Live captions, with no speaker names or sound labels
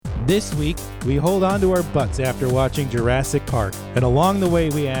This week, we hold on to our butts after watching Jurassic Park, and along the way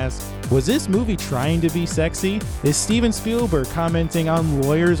we ask, was this movie trying to be sexy? Is Steven Spielberg commenting on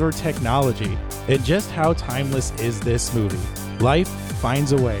lawyers or technology? And just how timeless is this movie? Life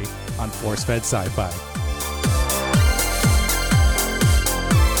finds a way on Force-Fed Sci-Fi.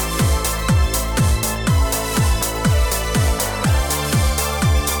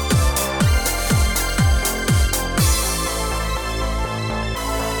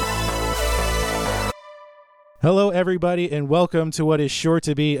 Hello, everybody, and welcome to what is sure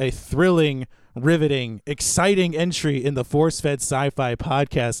to be a thrilling, riveting, exciting entry in the Force-Fed Sci-Fi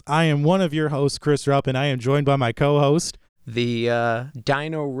podcast. I am one of your hosts, Chris Rupp, and I am joined by my co-host, the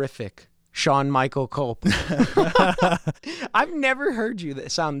dino-rific Sean Michael Culp. I've never heard you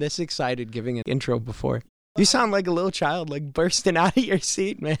sound this excited giving an intro before. You sound like a little child, like bursting out of your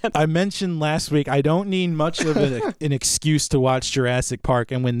seat, man. I mentioned last week I don't need much of an excuse to watch Jurassic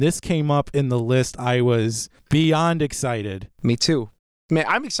Park, and when this came up in the list, I was beyond excited. Me too. Man,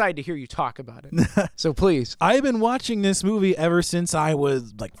 I'm excited to hear you talk about it. So please. I've been watching this movie ever since I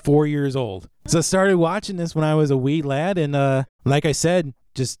was like 4 years old. So I started watching this when I was a wee lad, and like I said,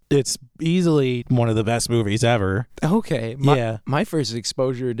 it's easily one of the best movies ever. Okay. My first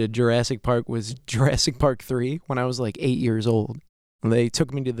exposure to Jurassic Park was Jurassic Park 3 when I was like 8 years old. They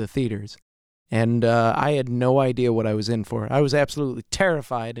took me to the theaters, and I had no idea what I was in for. I was absolutely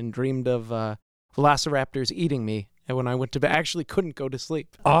terrified and dreamed of velociraptors eating me. And when I went to bed, I actually couldn't go to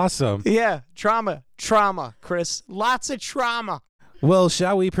sleep. Awesome. Yeah. Trauma, Chris. Lots of trauma. Well,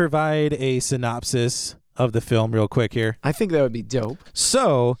 shall we provide a synopsis of the film real quick here? I think that would be dope.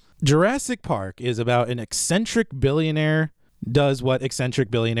 So, Jurassic Park is about an eccentric billionaire does what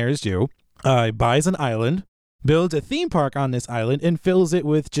eccentric billionaires do. Buys an island, builds a theme park on this island, and fills it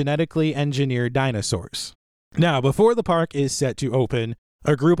with genetically engineered dinosaurs. Now, before the park is set to open,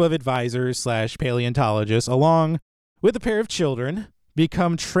 a group of advisors / paleontologists, along with a pair of children,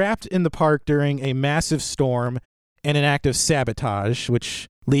 become trapped in the park during a massive storm and an act of sabotage, which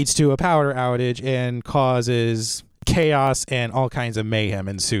leads to a power outage and causes chaos, and all kinds of mayhem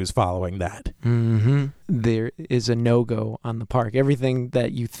ensues following that. Mm-hmm. There is a no-go on the park. Everything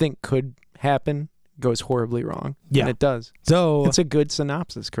that you think could happen goes horribly wrong. Yeah. And it does. So it's a good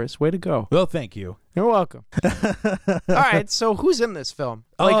synopsis, Chris. Way to go. Well, thank you. You're welcome. All right, so who's in this film?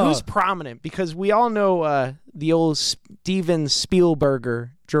 Who's prominent? Because we all know the old Steven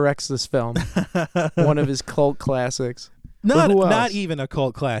Spielberger directs this film. One of his cult classics. Not even a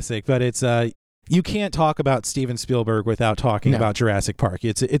cult classic, but it's you can't talk about Steven Spielberg without talking about Jurassic Park.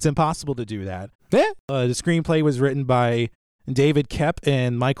 It's impossible to do that. Yeah. The screenplay was written by David Koepp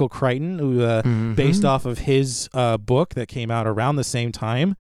and Michael Crichton, who based off of his book that came out around the same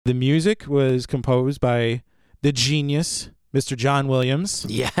time. The music was composed by the genius, Mr. John Williams.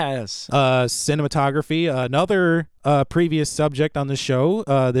 Yes. Cinematography, another previous subject on the show.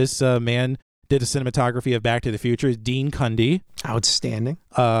 This man did a cinematography of Back to the Future, is Dean Cundy. Outstanding.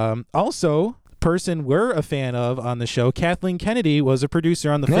 Also, person we're a fan of on the show, Kathleen Kennedy, was a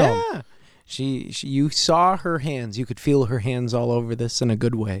producer on the film. Yeah. You saw her hands. You could feel her hands all over this in a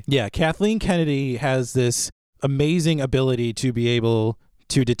good way. Yeah, Kathleen Kennedy has this amazing ability to be able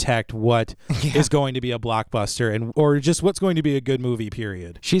to detect what is going to be a blockbuster or just what's going to be a good movie,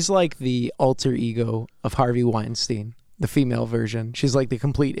 period. She's like the alter ego of Harvey Weinstein, the female version. She's like the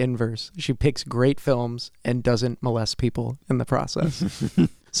complete inverse. She picks great films and doesn't molest people in the process.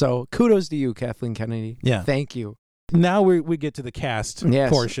 So kudos to you, Kathleen Kennedy. Yeah. Thank you. Now we get to the cast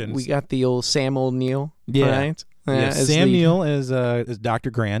portions. We got the old Samuel Neill, right? Sam Neill as Dr.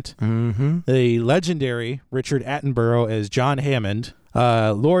 Grant. Mm-hmm. The legendary Richard Attenborough as John Hammond.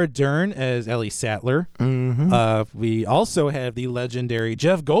 Laura Dern as Ellie Sattler. Mm-hmm. We also have the legendary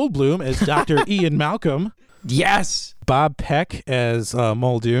Jeff Goldblum as Dr. Ian Malcolm. Yes. Bob Peck as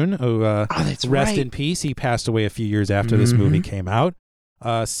Muldoon, who rest in peace. He passed away a few years after this movie came out.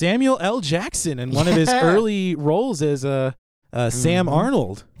 Samuel L. Jackson in one of his early roles as Sam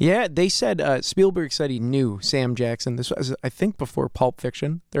Arnold. Yeah, they said Spielberg said he knew Sam Jackson. This was, I think, before Pulp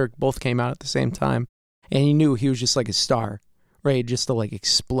Fiction. They both came out at the same time, and he knew he was just like a star, ready just to like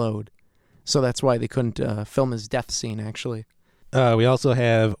explode. So that's why they couldn't film his death scene. Actually, we also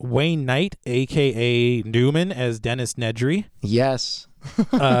have Wayne Knight, aka Newman, as Dennis Nedry. Yes.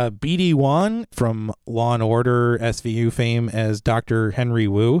 B.D. Wan from Law & Order SVU fame as Dr. Henry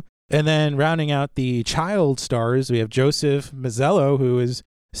Wu. And then rounding out the child stars, we have Joseph Mazzello, who has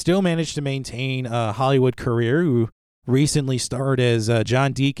still managed to maintain a Hollywood career, who recently starred as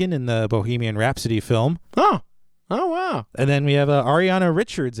John Deacon in the Bohemian Rhapsody film. Oh, wow. And then we have Ariana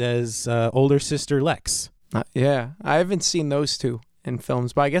Richards as older sister Lex. Yeah, I haven't seen those two in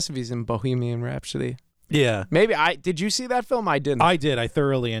films, but I guess if he's in Bohemian Rhapsody. Yeah. Maybe did you see that film? I didn't. I did. I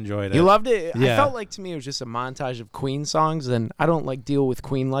thoroughly enjoyed it. You loved it? Yeah. I felt like to me it was just a montage of Queen songs, and I don't like deal with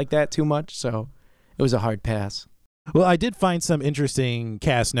Queen like that too much, so it was a hard pass. Well, I did find some interesting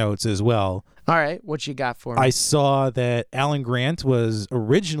cast notes as well. All right, what you got for me? I saw that Alan Grant was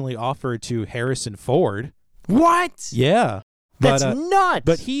originally offered to Harrison Ford. What? Yeah. That's nuts.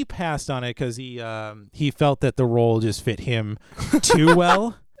 But he passed on it because he felt that the role just fit him too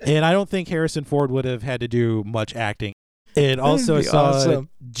well. And I don't think Harrison Ford would have had to do much acting. And also I saw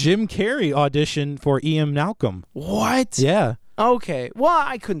Jim Carrey audition for Ian Malcolm. What? Yeah. Okay. Well,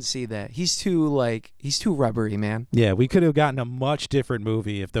 I couldn't see that. He's too rubbery, man. Yeah, we could have gotten a much different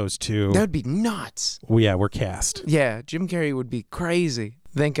movie if those two. That would be nuts. Were cast. Yeah, Jim Carrey would be crazy.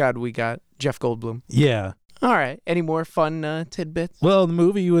 Thank God we got Jeff Goldblum. Yeah. All right. Any more fun tidbits? Well, the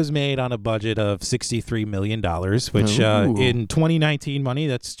movie was made on a budget of $63 million, which in 2019 money,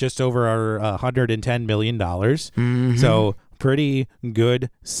 that's just over our $110 million. Mm-hmm. So pretty good,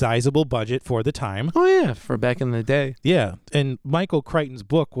 sizable budget for the time. Oh, yeah, for back in the day. Yeah. And Michael Crichton's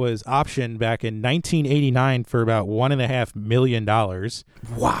book was optioned back in 1989 for about $1.5 million.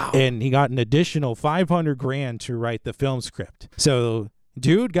 Wow. And he got an additional $500,000 to write the film script. So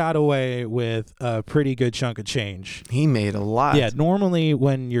dude got away with a pretty good chunk of change. He made a lot. Yeah, normally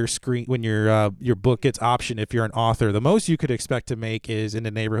when your book gets optioned, if you're an author, the most you could expect to make is in the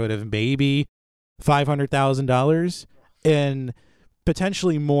neighborhood of maybe $500,000, and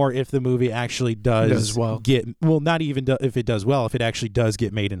potentially more if the movie actually does well. Not even if it does well, if it actually does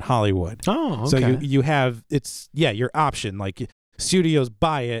get made in Hollywood. Oh, okay. So you have your option, like studios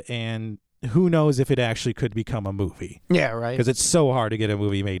buy it, and who knows if it actually could become a movie. Yeah, right. Because it's so hard to get a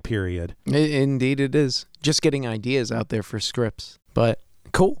movie made, period. Indeed it is. Just getting ideas out there for scripts. But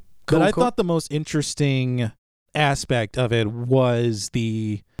cool. But I thought the most interesting aspect of it was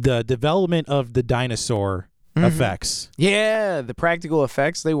the development of the dinosaur effects. Yeah, the practical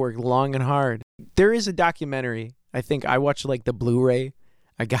effects, they worked long and hard. There is a documentary. I think I watched like the Blu-ray.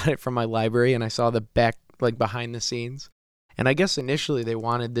 I got it from my library and I saw the back, like behind the scenes. And I guess initially they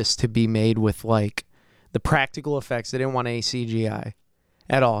wanted this to be made with like the practical effects. They didn't want any CGI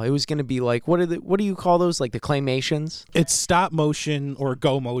at all. It was going to be like, what do you call those? Like the claymations? It's stop motion or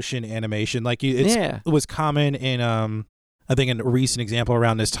go motion animation. Like it was common in, I think a recent example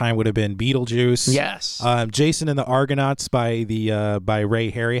around this time would have been Beetlejuice. Yes. Jason and the Argonauts by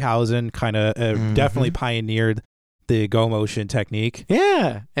Ray Harryhausen kind of definitely pioneered the go motion technique.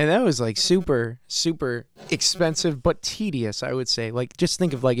 Yeah, and that was like super, super expensive but tedious, I would say. Like just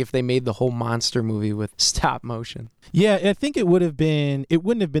think of like if they made the whole monster movie with stop motion. Yeah, I think it wouldn't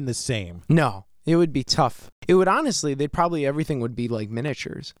have been the same. No, it would be tough. It would honestly, everything would be like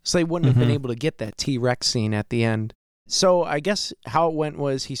miniatures. So they wouldn't have been able to get that T-Rex scene at the end. So I guess how it went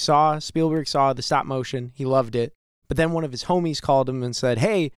was Spielberg saw the stop motion, he loved it, but then one of his homies called him and said,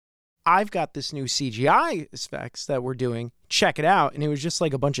 "Hey, I've got this new CGI effects that we're doing. Check it out." And it was just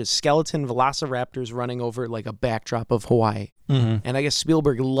like a bunch of skeleton velociraptors running over like a backdrop of Hawaii. And I guess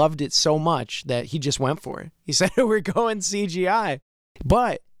Spielberg loved it so much that he just went for it. He said, "We're going CGI."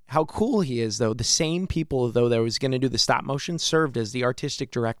 But how cool he is, though, the same people, though, that was going to do the stop motion served as the artistic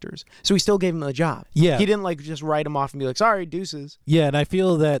directors. So he still gave him the job. Yeah. He didn't like just write him off and be like, "Sorry, deuces." Yeah, and I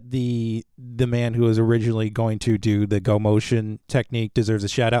feel that the man who was originally going to do the go motion technique deserves a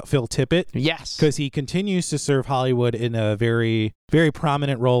shout out, Phil Tippett. Yes. Because he continues to serve Hollywood in a very, very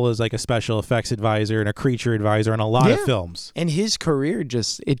prominent role as like a special effects advisor and a creature advisor on a lot of films. And his career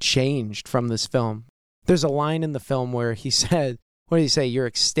it changed from this film. There's a line in the film where he said, what did he say? "You're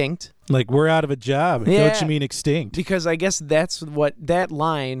extinct." Like, we're out of a job. Yeah. Don't you mean extinct? Because I guess that's what that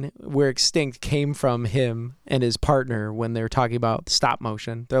line, "we're extinct," came from him and his partner when they were talking about stop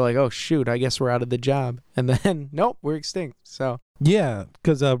motion. They're like, "Oh, shoot, I guess we're out of the job." And then, nope, we're extinct. So yeah,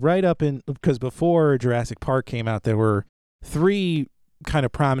 because before Jurassic Park came out, there were 3 kind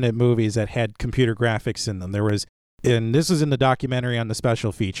of prominent movies that had computer graphics in them. And this was in the documentary on the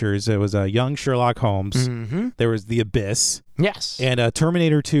special features. It was a young Sherlock Holmes. There was The Abyss. Yes. And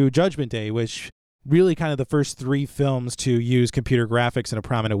Terminator 2 Judgment Day, which really kind of the first 3 films to use computer graphics in a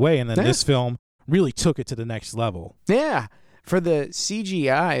prominent way. And then this film really took it to the next level. Yeah. For the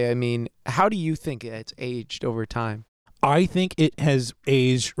CGI, I mean, how do you think it's aged over time? I think it has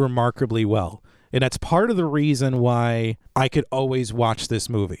aged remarkably well. And that's part of the reason why I could always watch this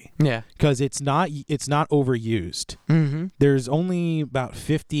movie. Yeah. Because it's not overused. There's only about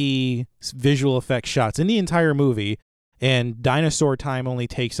 50 visual effects shots in the entire movie, and dinosaur time only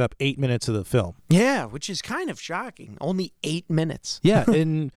takes up 8 minutes of the film. Yeah, which is kind of shocking. Only 8 minutes. Yeah,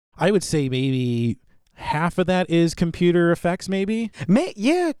 and I would say maybe half of that is computer effects, maybe.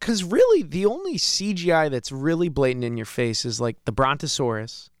 Yeah, because really the only CGI that's really blatant in your face is like the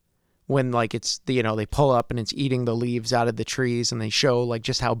Brontosaurus, when like it's they pull up and it's eating the leaves out of the trees and they show like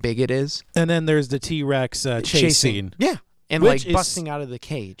just how big it is. And then there's the T-Rex chase scene. Yeah. And Which like busting out of the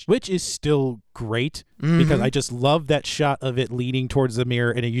cage. Which is still great because I just love that shot of it leaning towards the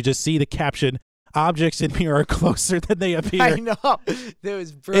mirror and you just see the caption, "Objects in mirror are closer than they appear." I know. That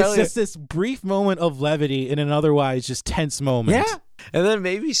was brilliant. It's just this brief moment of levity in an otherwise just tense moment. Yeah. And then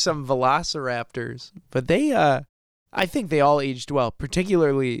maybe some velociraptors. But they, I think they all aged well.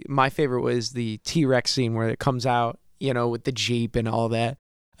 Particularly, my favorite was the T-Rex scene where it comes out, with the Jeep and all that.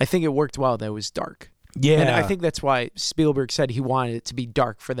 I think it worked well. That was dark. Yeah. And I think that's why Spielberg said he wanted it to be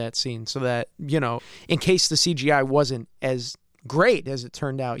dark for that scene so that, in case the CGI wasn't as great as it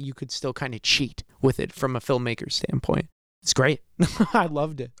turned out, you could still kind of cheat with it from a filmmaker's standpoint. It's great. I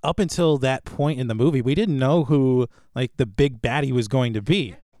loved it. Up until that point in the movie, we didn't know who like the big baddie was going to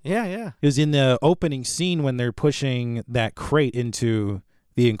be. Yeah. Because in the opening scene when they're pushing that crate into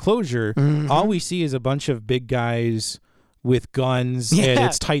the enclosure, all we see is a bunch of big guys with guns and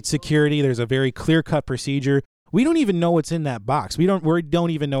it's tight security. There's a very clear-cut procedure. We don't even know what's in that box. We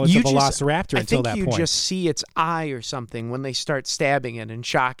don't even know it's a velociraptor until that point. I think you just see its eye or something when they start stabbing it and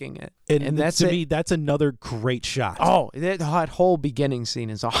shocking it. And that's to me, that's another great shot. Oh, that whole beginning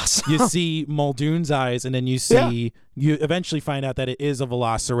scene is awesome. You see Muldoon's eyes, and then you eventually find out that it is a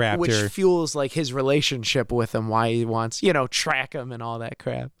velociraptor. Which fuels like his relationship with him, why he wants, track him and all that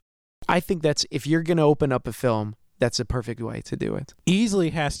crap. I think that's, if you're going to open up a film, that's a perfect way to do it.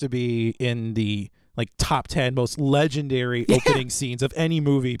 Easily has to be in the top 10 most legendary opening scenes of any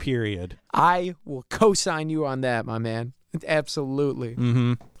movie, period. I will co-sign you on that, my man. Absolutely.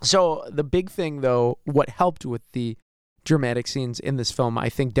 So the big thing, though, what helped with the dramatic scenes in this film, I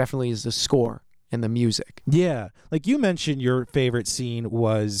think definitely is the score and the music. Yeah. Like you mentioned, your favorite scene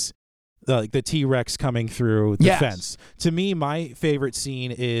was the T-Rex coming through the fence. To me, my favorite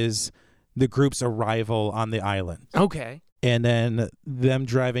scene is the group's arrival on the island. Okay. And then them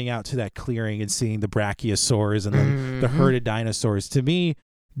driving out to that clearing and seeing the brachiosaurs and then the herded dinosaurs. To me,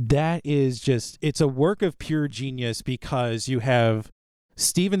 that is just, it's a work of pure genius because you have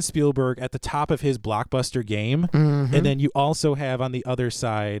Steven Spielberg at the top of his blockbuster game. And then you also have on the other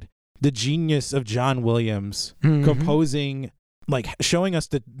side the genius of John Williams composing, showing us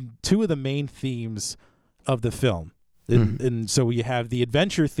the two of the main themes of the film. And so you have the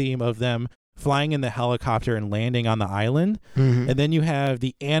adventure theme of them flying in the helicopter and landing on the island. And then you have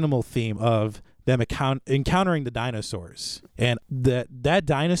the animal theme of them encountering the dinosaurs. And that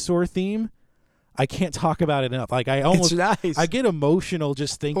dinosaur theme, I can't talk about it enough. It's nice. I get emotional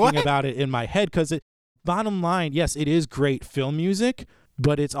just thinking about it in my head because bottom line, yes, it is great film music,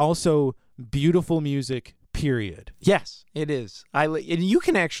 but it's also beautiful music, period. Yes, it is. And you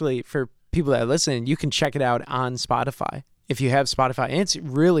can actually, for people that listen, you can check it out on Spotify if you have Spotify, and it's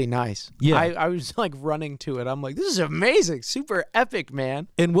really nice. Yeah, I was running to it. I'm like, this is amazing, super epic, man.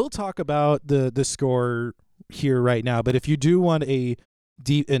 And we'll talk about the score here right now. But if you do want if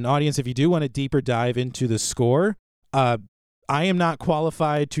you do want a deeper dive into the score, I am not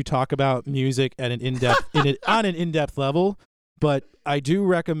qualified to talk about music at an in-depth on an in-depth level. But I do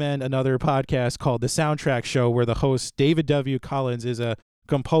recommend another podcast called The Soundtrack Show, where the host David W. Collins is a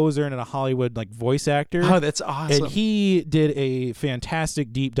composer and a Hollywood voice actor. Oh, that's awesome. And he did a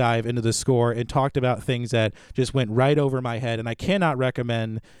fantastic deep dive into the score and talked about things that just went right over my head. And I cannot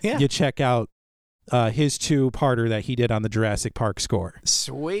recommend you check out his two-parter that he did on the Jurassic Park score.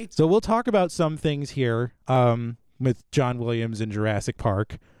 Sweet. So we'll talk about some things here with John Williams and Jurassic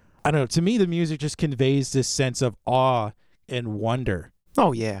Park. I don't know. To me, the music just conveys this sense of awe and wonder.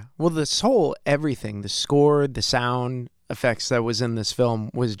 Oh, yeah. Well, this whole everything, the score, the sound effects that was in this film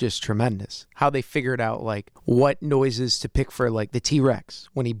was just tremendous. How they figured out what noises to pick for the T-Rex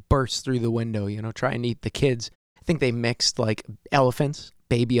when he bursts through the window, trying to eat the kids. I think they mixed elephants.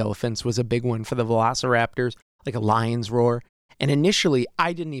 Baby elephants was a big one for the velociraptors, like a lion's roar. And initially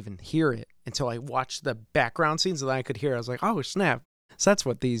I didn't even hear it until I watched the background scenes, and then I could hear it. I was like, oh snap. So that's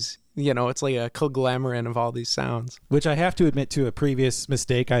what these, it's like a conglomerate of all these sounds. Which I have to admit to a previous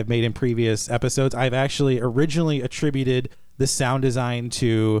mistake I've made in previous episodes. I've actually originally attributed the sound design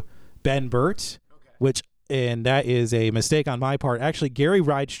to Ben Burt, and that is a mistake on my part. Actually, Gary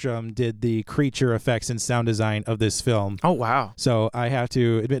Rydstrom did the creature effects and sound design of this film. Oh, wow. So I have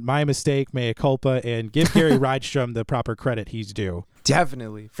to admit my mistake, mea culpa, and give Gary Rydstrom the proper credit he's due.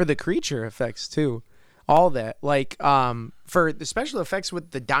 Definitely. For the creature effects, too. All that, for the special effects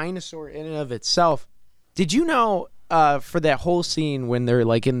with the dinosaur in and of itself. Did you know for that whole scene when they're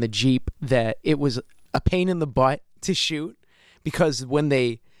in the Jeep that it was a pain in the butt to shoot because when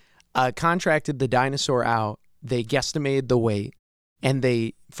they contracted the dinosaur out, they guesstimated the weight, and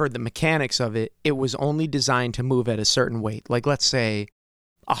for the mechanics of it, it was only designed to move at a certain weight, like let's say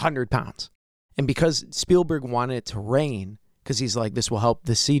 100 pounds. And because Spielberg wanted it to rain, because he's like, this will help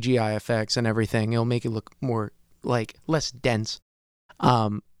the CGI effects and everything, it'll make it look more like less dense.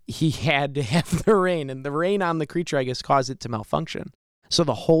 He had to have the rain, and the rain on the creature, I guess, caused it to malfunction. So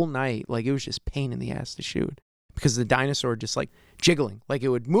the whole night, like, it was just pain in the ass to shoot because the dinosaur just like jiggling, like it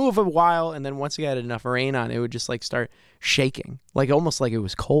would move a while, and then once it got enough rain on it, it would just like start shaking, like almost like it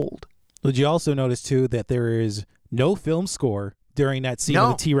was cold. Did you also notice too that there is no film score during that scene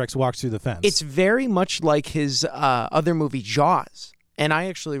when the T-Rex walks through the fence? It's very much like his other movie, Jaws. And I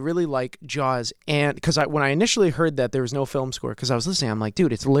actually really like Jaws. And because when I initially heard that there was no film score, because I was listening, I'm like,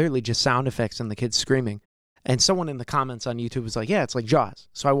 dude, it's literally just sound effects and the kids screaming. And someone in the comments on YouTube was like, yeah, it's like Jaws.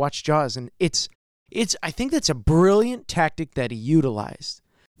 So I watched Jaws, and I think that's a brilliant tactic that he utilized.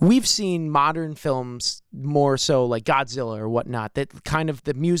 We've seen modern films more so like Godzilla or whatnot, that kind of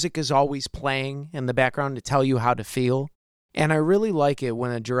the music is always playing in the background to tell you how to feel. And I really like it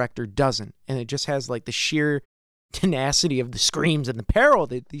when a director doesn't, and it just has like the sheer tenacity of the screams and the peril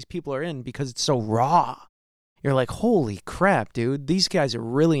that these people are in because it's so raw. You're like, holy crap, dude, these guys are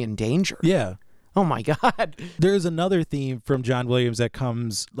really in danger. Yeah. Oh my God. There's another theme from John Williams that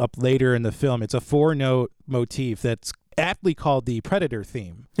comes up later in the film. It's a 4-note motif that's aptly called the Predator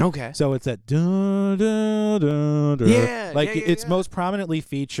theme. Okay. So it's that dun, dun, dun, dun. Yeah. Like it's most prominently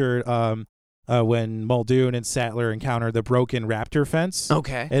featured when Muldoon and Sattler encounter the broken raptor fence.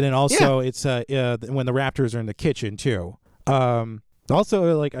 Okay. And then also it's when the raptors are in the kitchen too.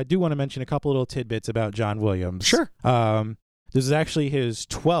 Also, like, I do want to mention a couple little tidbits about John Williams. Sure. This is actually his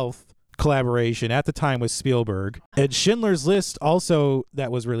 12th collaboration at the time with Spielberg. And Schindler's List, also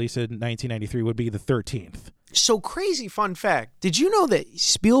that was released in 1993, would be the 13th. So crazy fun fact. Did you know that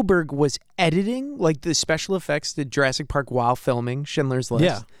Spielberg was editing like the special effects to Jurassic Park while filming Schindler's List?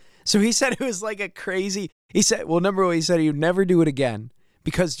 Yeah. So he said it was like a crazy, he said, well, number one, he said he'd never do it again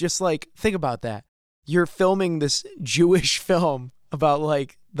because just like, think about that. You're filming this Jewish film about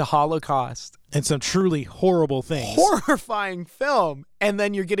like the Holocaust. And some truly horrible things. Horrifying film. And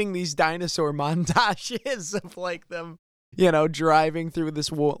then you're getting these dinosaur montages of like them, you know, driving through this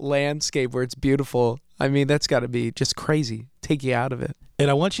landscape where it's beautiful. I mean, that's got to be just crazy. Take you out of it. And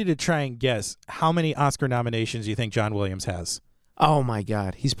I want you to try and guess how many Oscar nominations you think John Williams has. Oh my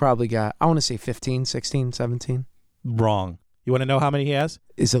God. He's probably got, I want to say 15, 16, 17. Wrong. You want to know how many he has?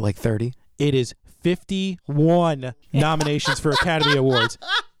 Is it like 30? It is 51 nominations for Academy Awards.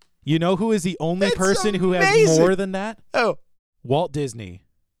 You know who is the only person who has more than that? Oh. Walt Disney.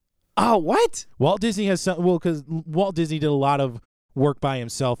 Oh, what? Walt Disney has some, well, because Walt Disney did a lot of work by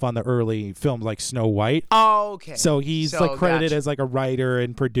himself on the early films like Snow White. Oh, okay. So he's like credited as like a writer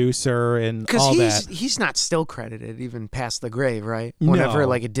and producer and all that. Because he's not still credited even past the grave, right? Whenever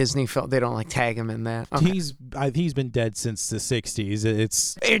like a Disney film, they don't like tag him in that. Okay. He's been dead since the 60s.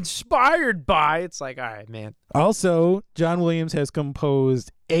 It's inspired by. It's like, all right, man. Also, John Williams has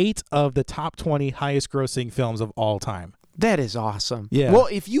composed 8 of the top 20 highest grossing films of all time. That is awesome. Yeah. Well,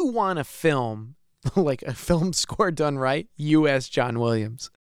 if you want a film, like a film score done right, you ask John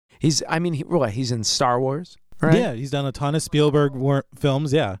Williams. He's in Star Wars, right? Yeah, he's done a ton of Spielberg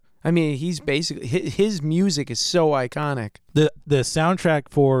films, yeah. I mean, he's basically, his music is so iconic. The soundtrack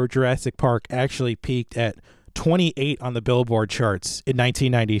for Jurassic Park actually peaked at 28 on the Billboard charts in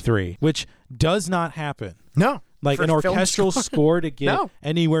 1993, which does not happen. No. Like an orchestral score to get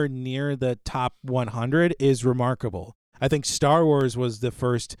anywhere near the top 100 is remarkable. I think Star Wars was the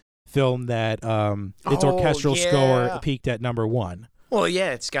first film that its orchestral score peaked at number 1. Well,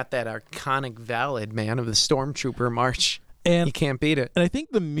 yeah, it's got that iconic ballad, man, of the Stormtrooper March. And you can't beat it. And I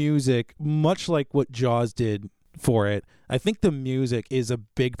think the music, much like what Jaws did for it, I think the music is a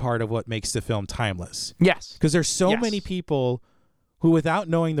big part of what makes the film timeless. Yes. Because there's so many people who, without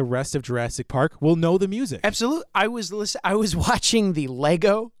knowing the rest of Jurassic Park, will know the music. Absolutely. I was watching the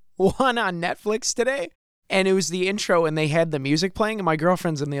Lego one on Netflix today. And it was the intro, and they had the music playing, and my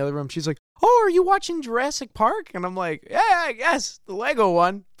girlfriend's in the other room. She's like, oh, are you watching Jurassic Park? And I'm like, yeah, I guess, the Lego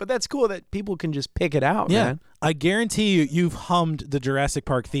one. But that's cool that people can just pick it out, man. I guarantee you've hummed the Jurassic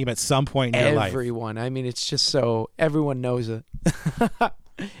Park theme at some point in your life. Everyone. I mean, it's just so, everyone knows it.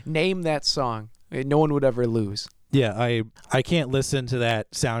 Name that song. No one would ever lose. Yeah, I can't listen to that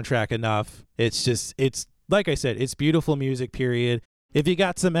soundtrack enough. It's like I said, it's beautiful music, period. If you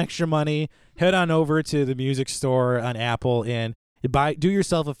got some extra money, head on over to the music store on Apple and do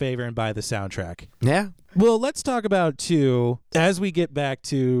yourself a favor and buy the soundtrack. Yeah. Well, let's talk about, too, as we get back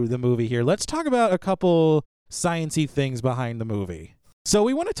to the movie here, let's talk about a couple science-y things behind the movie. So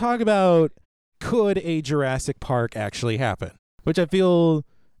we want to talk about, could a Jurassic Park actually happen? Which I feel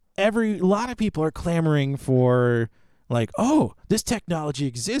a lot of people are clamoring for, like, oh, this technology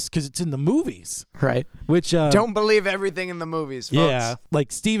exists because it's in the movies. Right. Which don't believe everything in the movies, folks. Yeah,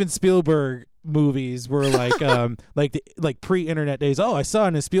 like Steven Spielberg movies were like like pre-internet days. Oh, I saw it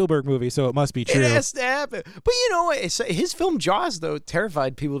in a Spielberg movie, so it must be true. It has to happen. But you know what? His film Jaws, though,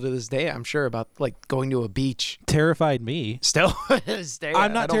 terrified people to this day, I'm sure, about like going to a beach. Terrified me. Still to this day.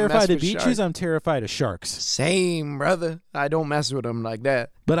 I'm not terrified of beaches. Sharks. I'm terrified of sharks. Same, brother. I don't mess with them like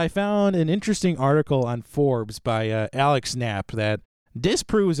that. But I found an interesting article on Forbes by Alex Knapp that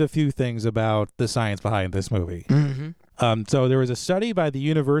disproves a few things about the science behind this movie. Mm-hmm. So there was a study by the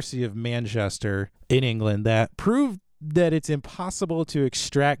University of Manchester in England that proved that it's impossible to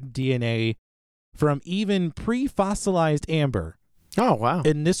extract DNA from even pre-fossilized amber. Oh, wow.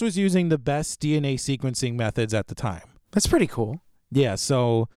 And this was using the best DNA sequencing methods at the time. That's pretty cool. Yeah,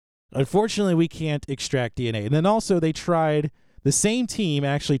 so unfortunately we can't extract DNA. And then also the same team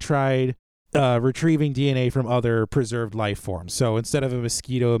actually tried retrieving DNA from other preserved life forms. So instead of a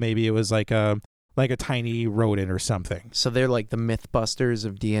mosquito, maybe it was like a tiny rodent or something. So they're like the Mythbusters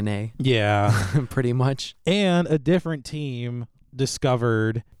of DNA. Yeah. Pretty much. And a different team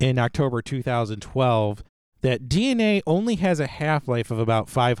discovered in October 2012 that DNA only has a half-life of about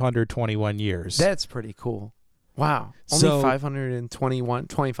 521 years. That's pretty cool. Wow. So, only 521,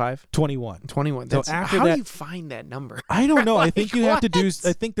 25? 21. So after how that, do you find that number? I don't know. Like, I think you have to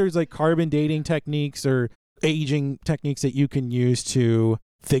I think there's like carbon dating techniques or aging techniques that you can use to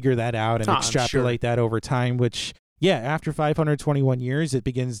figure that out and extrapolate that over time, which, yeah, after 521 years, it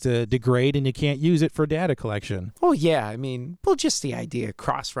begins to degrade and you can't use it for data collection. Oh, yeah. I mean, well, just the idea,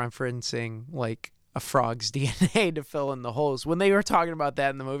 cross-referencing, like, a frog's DNA to fill in the holes. When they were talking about that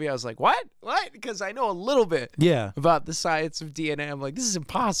in the movie, I was like, what? Because I know a little bit about the science of DNA. I'm like, this is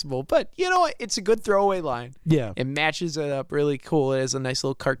impossible. But you know what? It's a good throwaway line. Yeah. It matches it up really cool. It has a nice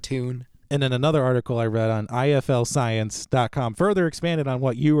little cartoon. And then another article I read on iflscience.com further expanded on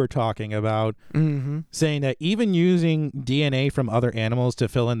what you were talking about, saying that even using DNA from other animals to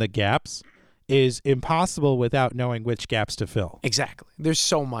fill in the gaps is impossible without knowing which gaps to fill. Exactly. There's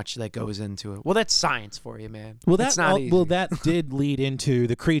so much that goes into it. Well, that's science for you, man. Well, that's not easy. Well, that did lead into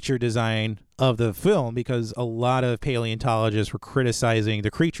the creature design of the film, because a lot of paleontologists were criticizing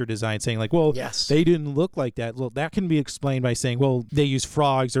the creature design, saying like, well, they didn't look like that. Well, that can be explained by saying, well, they use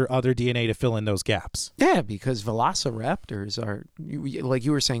frogs or other DNA to fill in those gaps. Yeah, because velociraptors are, like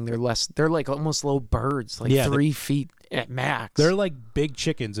you were saying, they're like almost little birds, like 3 feet at max. They're like big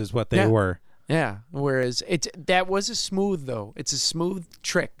chickens is what they were. Yeah, whereas that was a smooth, though. It's a smooth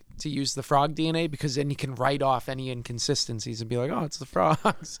trick to use the frog DNA, because then you can write off any inconsistencies and be like, oh, it's the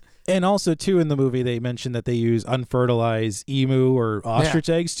frogs. And also, too, in the movie, they mentioned that they use unfertilized emu or ostrich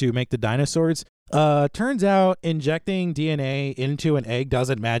eggs to make the dinosaurs. Turns out injecting DNA into an egg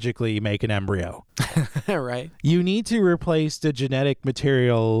doesn't magically make an embryo. Right. You need to replace the genetic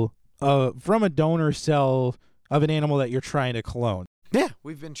material from a donor cell of an animal that you're trying to clone. Yeah,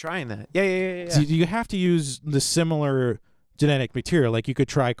 we've been trying that. Yeah. So you have to use the similar genetic material. Like you could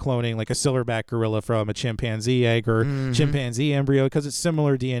try cloning like a silverback gorilla from a chimpanzee egg or chimpanzee embryo, because it's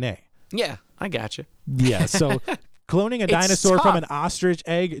similar DNA. Yeah, I gotcha. Yeah, so cloning a dinosaur from an ostrich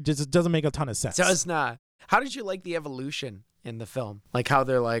egg just doesn't make a ton of sense. It does not. How did you like the evolution in the film? Like how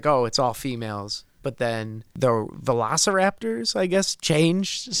they're like, oh, it's all females. But then the velociraptors, I guess,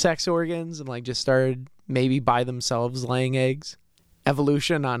 changed sex organs and like just started maybe by themselves laying eggs.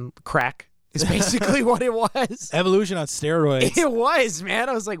 Evolution on crack is basically what it was. Evolution on steroids. It was, man.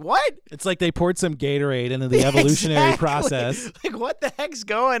 I was like, what? It's like they poured some Gatorade into the evolutionary process. Like, what the heck's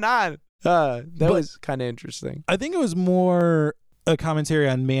going on? That was kind of interesting. I think it was more a commentary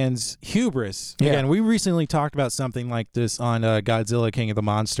on man's hubris. Yeah. Again, we recently talked about something like this on Godzilla King of the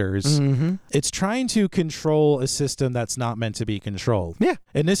Monsters. It's trying to control a system that's not meant to be controlled. Yeah.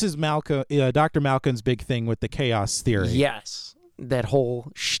 And this is Dr. Malkin's big thing with the chaos theory. Yes. That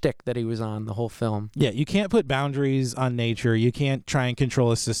whole shtick that he was on the whole film. Yeah, you can't put boundaries on nature. You can't try and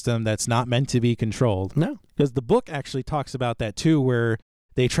control a system that's not meant to be controlled. No. Because the book actually talks about that too, where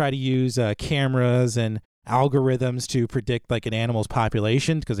they try to use cameras and algorithms to predict like an animal's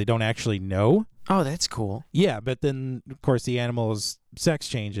population because they don't actually know. Oh, that's cool. Yeah, but then, of course, the animal's sex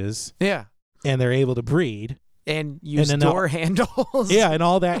changes. Yeah. And they're able to breed. And use door handles. Yeah, and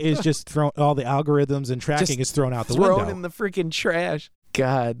all that is just thrown. All the algorithms and tracking is thrown out the window. Thrown in the freaking trash.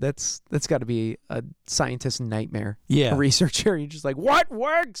 God, that's got to be a scientist's nightmare. Yeah. A researcher, you're just like, what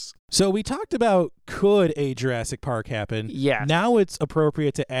works? So we talked about could a Jurassic Park happen? Yeah. Now it's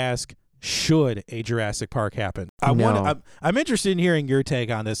appropriate to ask, should a Jurassic Park happen? I'm interested in hearing your take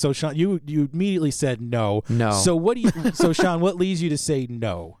on this. So Sean, you immediately said no. No. So Sean, what leads you to say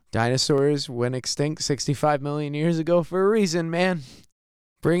no? Dinosaurs went extinct 65 million years ago for a reason, man.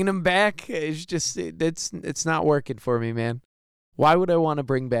 Bringing them back is just, it's not working for me, man. Why would I want to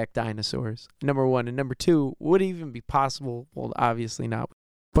bring back dinosaurs? Number one. And number two, would it even be possible? Well, obviously not.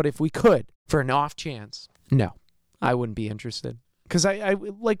 But if we could, for an off chance, no, I wouldn't be interested. Because I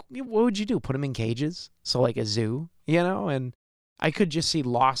like, what would you do? Put them in cages? So like a zoo, And I could just see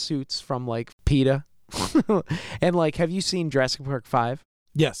lawsuits from like PETA. And like, have you seen Jurassic Park 5?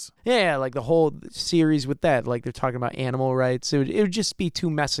 Yes. Yeah, like the whole series with that. Like they're talking about animal rights. It would just be too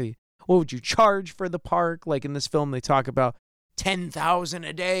messy. What would you charge for the park? Like in this film, they talk about 10,000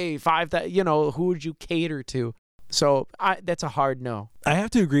 a day, 5,000. Who would you cater to? So that's a hard no. I have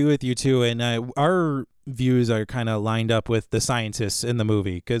to agree with you too, and our views are kind of lined up with the scientists in the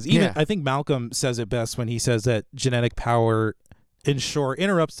movie because I think Malcolm says it best when he says that genetic power, in short,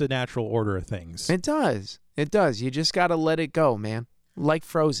 interrupts the natural order of things. It does. You just gotta let it go, man. Like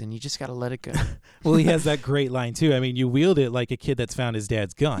Frozen, you just gotta let it go. Well, he has that great line too. I mean, you wield it like a kid that's found his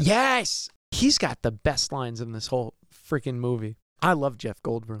dad's gun. Yes, he's got the best lines in this whole freaking movie. I love Jeff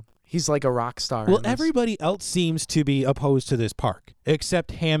Goldblum. He's like a rock star. Well, everybody else seems to be opposed to this park,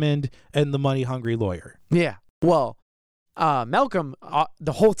 except Hammond and the money-hungry lawyer. Yeah. Well, Malcolm,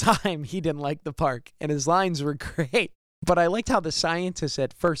 the whole time, he didn't like the park, and his lines were great. But I liked how the scientists,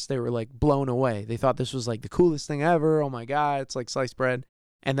 at first, they were like blown away. They thought this was like the coolest thing ever. Oh my God, it's like sliced bread.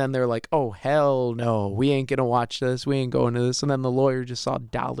 And then they're like, oh, hell no, we ain't going to watch this. We ain't going to this. And then the lawyer just saw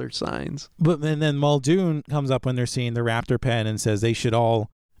dollar signs. But and then Muldoon comes up when they're seeing the raptor pen and says they should all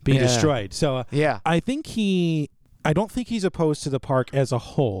be destroyed. So yeah, I don't think he's opposed to the park as a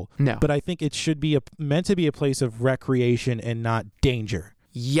whole. No. But I think it should be meant to be a place of recreation and not danger.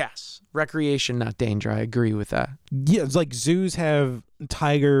 Yes. Recreation, not danger. I agree with that. Yeah, it's like zoos have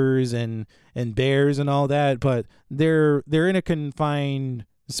tigers and bears and all that, but they're in a confined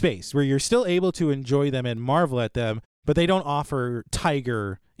space where you're still able to enjoy them and marvel at them, but they don't offer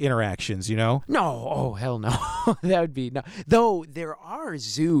tiger interactions, No. Oh, hell no. That would be no. Though there are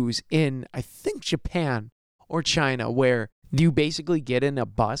zoos in, I think, Japan or China where you basically get in a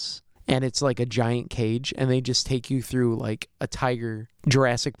bus and it's like a giant cage and they just take you through like a tiger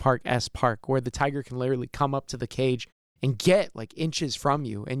Jurassic Park-esque park where the tiger can literally come up to the cage and get like inches from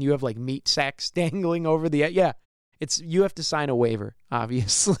you and you have like meat sacks dangling over the you have to sign a waiver,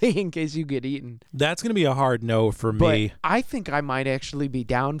 obviously, in case you get eaten. That's going to be a hard no for me. But I think I might actually be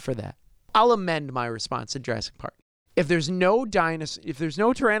down for that. I'll amend my response to Jurassic Park. If there's no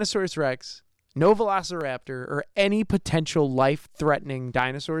Tyrannosaurus Rex, no Velociraptor, or any potential life-threatening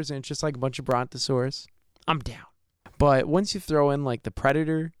dinosaurs, and it's just like a bunch of Brontosaurus, I'm down. But once you throw in like the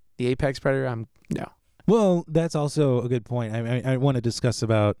Predator, the apex predator, no. Well, that's also a good point. I want to discuss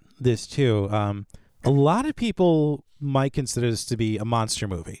about this too. A lot of people might consider this to be a monster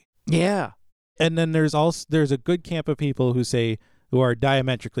movie. Yeah. And then there's a good camp of people who are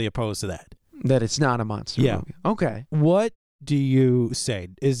diametrically opposed to that. That it's not a monster movie. Okay. What do you say?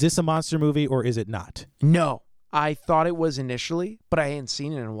 Is this a monster movie or is it not? No. I thought it was initially, but I hadn't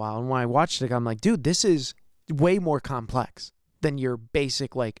seen it in a while. And when I watched it, I'm like, dude, this is way more complex than your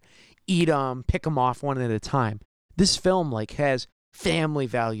basic, like, eat them, pick them off one at a time. This film, like, has family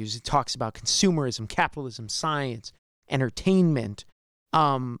values. It talks about consumerism, capitalism, science, entertainment,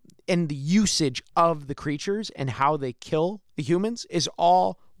 and the usage of the creatures and how they kill the humans is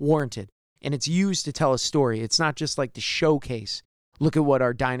all warranted. And it's used to tell a story. It's not just like to showcase, look at what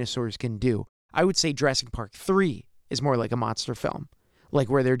our dinosaurs can do. I would say Jurassic Park 3 is more like a monster film, like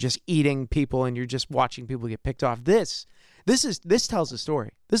where they're just eating people and you're just watching people get picked off. This tells a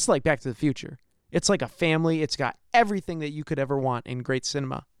story. This is like Back to the Future. It's like a family. It's got everything that you could ever want in great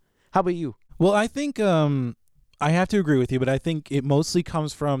cinema. How about you? Well, I think I have to agree with you, but I think it mostly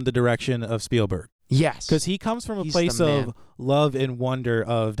comes from the direction of Spielberg. Yes. Because he comes from a place of love and wonder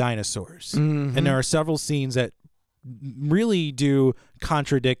of dinosaurs. Mm-hmm. And there are several scenes that really do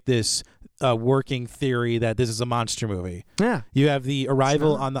contradict this working theory that this is a monster movie. Yeah. You have the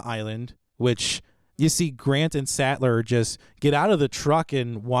arrival on the island, which you see Grant and Sattler just get out of the truck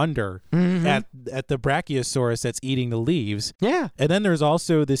and wonder at the Brachiosaurus that's eating the leaves. Yeah. And then there's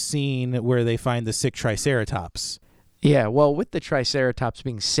also the scene where they find the sick Triceratops. Yeah, well, with the Triceratops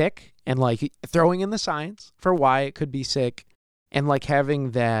being sick and like throwing in the science for why it could be sick and like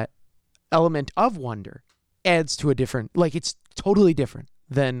having that element of wonder adds to a different, like it's totally different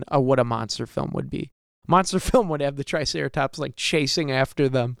than what a monster film would be. Monster film would have the Triceratops like chasing after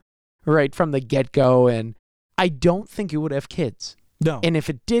them right from the get-go, and I don't think it would have kids. No. And if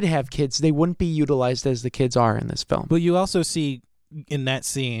it did have kids, they wouldn't be utilized as the kids are in this film. But you also see in that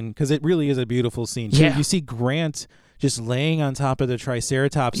scene, because it really is a beautiful scene, too, you see Grant just laying on top of the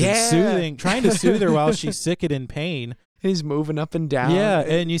Triceratops and trying to soothe her while she's sick and in pain. He's moving up and down. Yeah,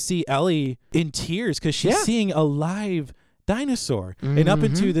 and you see Ellie in tears because she's seeing a live dinosaur. And up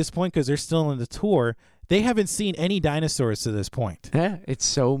until this point, because they're still on the tour, they haven't seen any dinosaurs to this point. Yeah, it's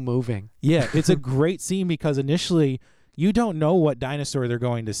so moving. Yeah, it's a great scene because initially you don't know what dinosaur they're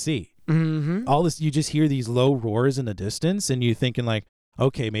going to see. All this, you just hear these low roars in the distance, and you're thinking like,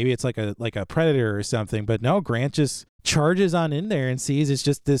 okay, maybe it's like a predator or something. But no, Grant just charges on in there and sees it's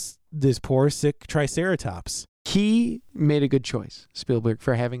just this poor sick Triceratops. He made a good choice, Spielberg,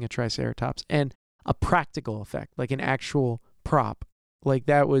 for having a Triceratops and a practical effect, like an actual prop. Like,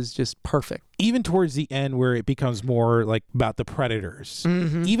 that was just perfect. Even towards the end where it becomes more like about the predators,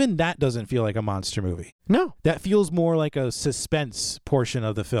 even that doesn't feel like a monster movie. No. That feels more like a suspense portion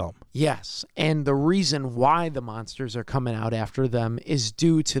of the film. Yes. And the reason why the monsters are coming out after them is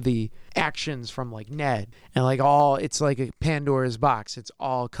due to the actions from like Ned. And like it's like a Pandora's box. It's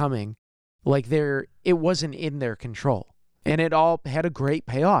all coming. Like it wasn't in their control. And it all had a great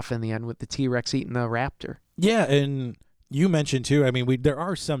payoff in the end with the T-Rex eating the raptor. Yeah, and you mentioned too, I mean, there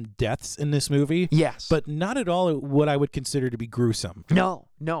are some deaths in this movie. Yes. But not at all what I would consider to be gruesome. No.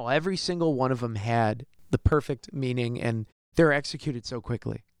 Every single one of them had the perfect meaning, and they're executed so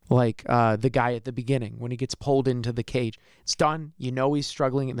quickly. Like the guy at the beginning, when he gets pulled into the cage. It's done. You know he's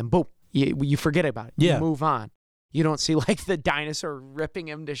struggling, and then boom, you forget about it. Yeah. You move on. You don't see like the dinosaur ripping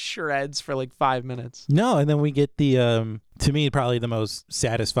him to shreds for like 5 minutes. No, and then we get the, to me, probably the most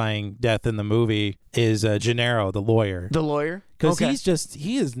satisfying death in the movie is Gennaro, the lawyer. The lawyer? Because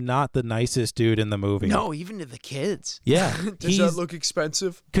he is not the nicest dude in the movie. No, even to the kids. Yeah. Does that look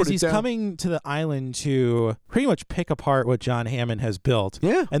expensive? Because he's coming to the island to pretty much pick apart what John Hammond has built.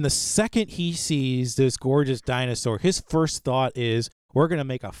 Yeah. And the second he sees this gorgeous dinosaur, his first thought is, we're going to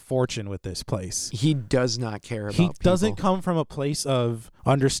make a fortune with this place. He does not care about people. He doesn't come from a place of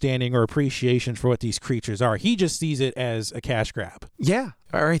understanding or appreciation for what these creatures are. He just sees it as a cash grab. Yeah.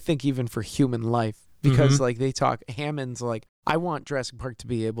 Or I think even for human life. Because like they talk, Hammond's like, I want Jurassic Park to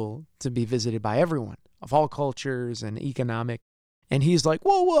be able to be visited by everyone of all cultures and economic. And he's like,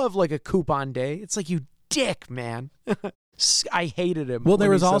 well, we'll have like a coupon day. It's like, you dick, man. I hated him. Well,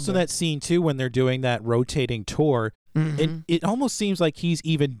 there was also that scene too when they're doing that rotating tour. And it almost seems like he's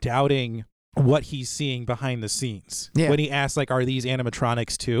even doubting what he's seeing behind the scenes. Yeah. When he asks, like, are these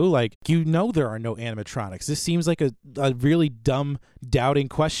animatronics too? Like, there are no animatronics. This seems like a really dumb, doubting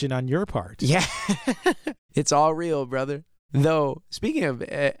question on your part. Yeah. It's all real, brother. Though, speaking of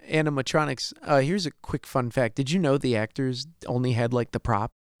animatronics, here's a quick fun fact. Did you know the actors only had, like, the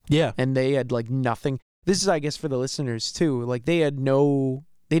prop? Yeah. And they had, like, nothing. This is, I guess, for the listeners, too. Like, they didn't know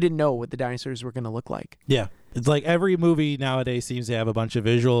what the dinosaurs were going to look like. Yeah. It's like every movie nowadays seems to have a bunch of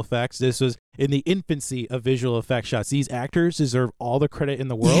visual effects. This was in the infancy of visual effect shots. These actors deserve all the credit in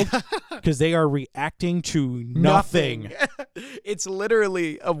the world because they are reacting to nothing. It's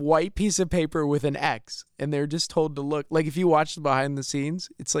literally a white piece of paper with an X, and they're just told to look. Like, if you watch the behind the scenes,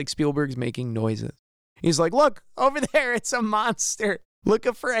 it's like Spielberg's making noises. He's like, look, over there, it's a monster. Look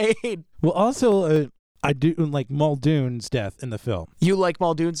afraid. Well, also, I do like Muldoon's death in the film. You like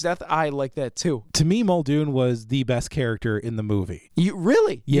Muldoon's death? I like that too. To me, Muldoon was the best character in the movie. You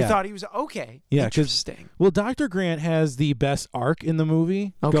really? Yeah. You thought he was okay? Yeah. Interesting. Well, Dr. Grant has the best arc in the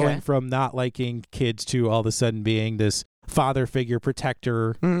movie, going from not liking kids to all of a sudden being this father figure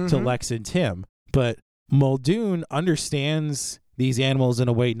protector to Lex and Tim. But Muldoon understands these animals in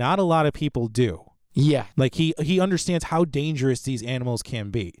a way not a lot of people do. Yeah. Like he understands how dangerous these animals can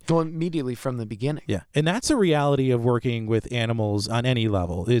be. Well, immediately from the beginning. Yeah. And that's a reality of working with animals on any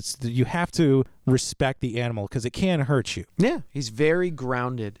level. You have to respect the animal because it can hurt you. Yeah. He's very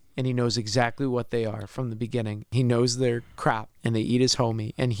grounded and he knows exactly what they are from the beginning. He knows they're crap and they eat his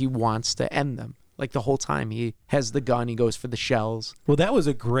homie and he wants to end them. Like the whole time he has the gun, he goes for the shells. Well, that was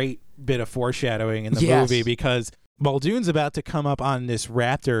a great bit of foreshadowing in the movie because Muldoon's about to come up on this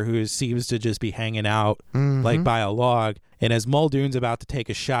raptor who seems to just be hanging out like by a log. And as Muldoon's about to take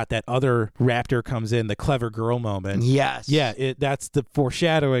a shot, that other raptor comes in, the clever girl moment. Yes. Yeah, that's the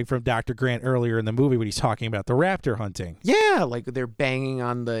foreshadowing from Dr. Grant earlier in the movie when he's talking about the raptor hunting. Yeah, like they're banging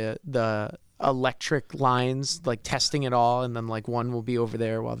on the electric lines, like testing it all, and then like one will be over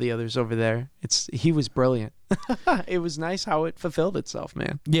there while the other's over there. He was brilliant. It was nice how it fulfilled itself,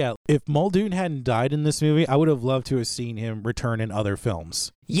 man. Yeah, if Muldoon hadn't died in this movie, I would have loved to have seen him return in other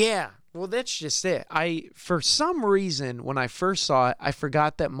films. Yeah. Well, that's just it. For some reason, when I first saw it, I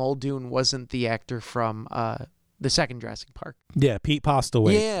forgot that Muldoon wasn't the actor from the second Jurassic Park. Yeah, Pete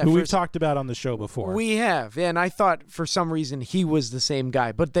Postlewaite, Yeah, who we've talked about on the show before. We have, and I thought for some reason he was the same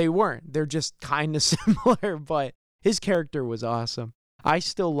guy, but they weren't. They're just kind of similar, but his character was awesome. I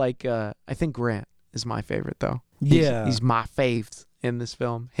still like, I think Grant is my favorite, though. He's my fave in this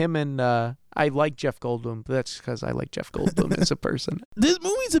film. Him and, I like Jeff Goldblum, but that's because I like Jeff Goldblum as a person. This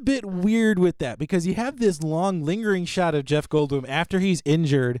movie's a bit weird with that because you have this long lingering shot of Jeff Goldblum after he's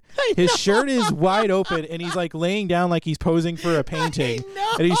injured. His shirt is wide open and he's like laying down like he's posing for a painting.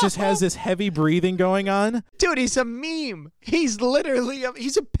 And he just has this heavy breathing going on. Dude, he's a meme. He's literally,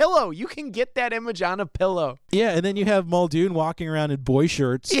 he's a pillow. You can get that image on a pillow. Yeah, and then you have Muldoon walking around in boy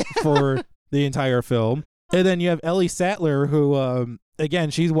shirts for the entire film. And then you have Ellie Sattler who, again,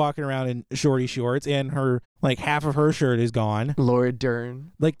 she's walking around in shorty shorts and her, like, half of her shirt is gone. Laura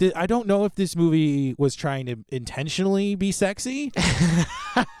Dern. Like, I don't know if this movie was trying to intentionally be sexy,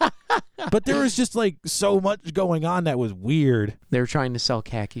 but there was just, like, so much going on that was weird. They were trying to sell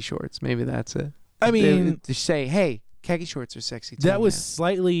khaki shorts. Maybe that's it. I mean, to say, hey, khaki shorts are sexy too. That was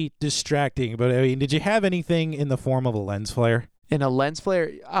slightly distracting, but I mean, did you have anything in the form of a lens flare? In a lens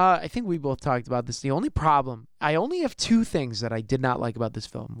flare, I think we both talked about this. The only problem, I only have two things that I did not like about this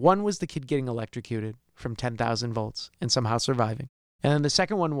film. One was the kid getting electrocuted from 10,000 volts and somehow surviving. And then the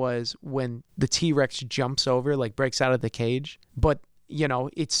second one was when the T-Rex jumps over, like breaks out of the cage. But, you know,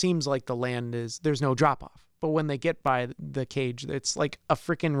 it seems like the land there's no drop off. But when they get by the cage, it's like a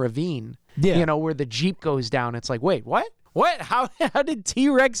freaking ravine. Yeah. You know, where the Jeep goes down. It's like, wait, what? What? How did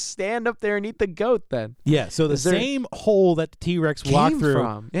T-Rex stand up there and eat the goat then? Yeah, so the same hole that the T-Rex walked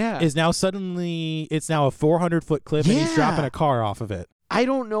through is now suddenly, it's now a 400-foot cliff and he's dropping a car off of it. I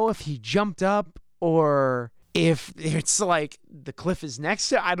don't know if he jumped up or if it's like the cliff is next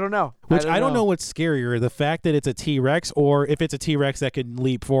to it. I don't know. I don't know what's scarier, the fact that it's a T-Rex or if it's a T-Rex that can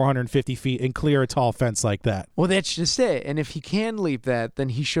leap 450 feet and clear a tall fence like that. Well, that's just it. And if he can leap that, then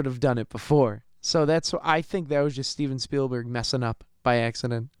he should have done it before. So I think that was just Steven Spielberg messing up by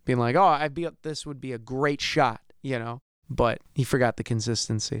accident, being like, oh, this would be a great shot, you know, but he forgot the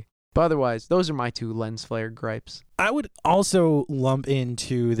consistency. But otherwise, those are my two lens flare gripes. I would also lump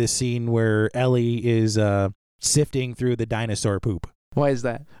into the scene where Ellie is sifting through the dinosaur poop. Why is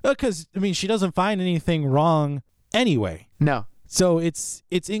that? Because, I mean, she doesn't find anything wrong anyway. No. So it's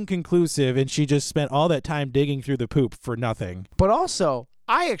inconclusive, and she just spent all that time digging through the poop for nothing. But also,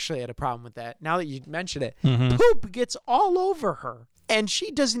 I actually had a problem with that. Now that you mention it, Mm-hmm. Poop gets all over her, and she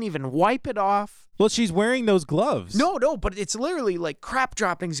doesn't even wipe it off. Well, she's wearing those gloves. No, but it's literally like crap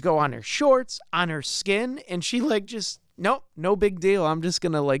droppings go on her shorts, on her skin, and she like just, nope, no big deal. I'm just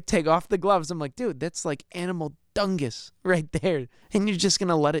going to like take off the gloves. I'm like, dude, that's like animal dungus right there, and you're just going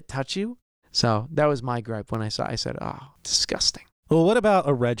to let it touch you? So that was my gripe when I said, oh, disgusting. Well, what about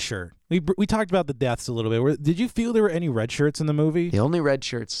a red shirt? We talked about the deaths a little bit. Did you feel there were any red shirts in the movie? The only red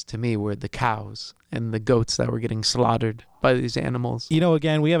shirts to me were the cows and the goats that were getting slaughtered by these animals. You know,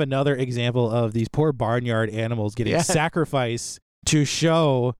 again, we have another example of these poor barnyard animals getting sacrificed to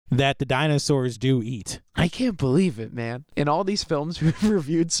show that the dinosaurs do eat. I can't believe it, man. In all these films we've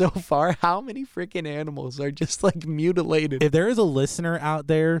reviewed so far, how many freaking animals are just like mutilated? If there is a listener out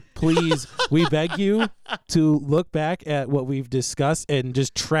there, please, we beg you to look back at what we've discussed and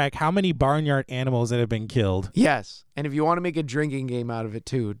just track how many barnyard animals that have been killed. Yes. And if you want to make a drinking game out of it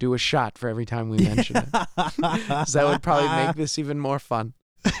too, do a shot for every time we mention it. So that would probably make this even more fun.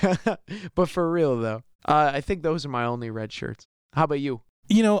 But for real though, I think those are my only red shirts. How about you?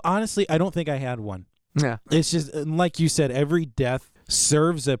 You know, honestly, I don't think I had one. Yeah. It's just, like you said, every death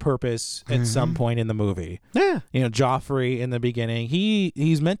serves a purpose at some point in the movie. Yeah. You know, Joffrey in the beginning,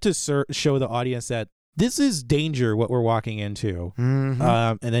 he's meant to show the audience that this is danger, what we're walking into. Mm-hmm.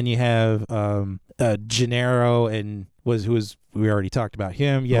 And then you have Gennaro, and we already talked about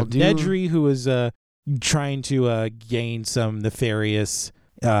him. You have Nedry, who was trying to gain some nefarious...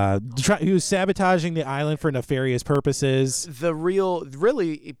 he was sabotaging the island for nefarious purposes.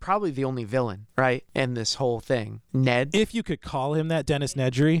 Really, probably the only villain, right, in this whole thing. Ned. If you could call him that, Dennis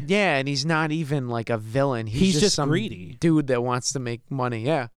Nedry. Yeah, and he's not even like a villain. He's just some greedy dude that wants to make money.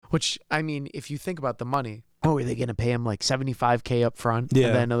 Yeah, which, I mean, if you think about the money, are they going to pay him like $75,000 up front? Yeah.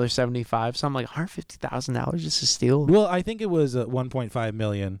 And then another $75,000? So I'm like, $150,000 just to steal? Well, I think it was $1.5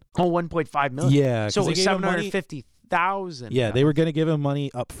 million. Oh, $1.5 million. Yeah. So it was $10,000. Yeah, they were going to give him money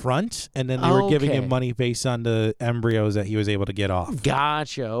up front, and then they were giving him money based on the embryos that he was able to get off.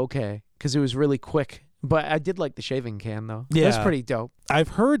 Gotcha. Okay. Because it was really quick. But I did like the shaving can, though. Yeah. That's pretty dope. I've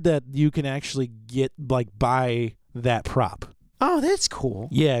heard that you can actually buy that prop. Oh, that's cool.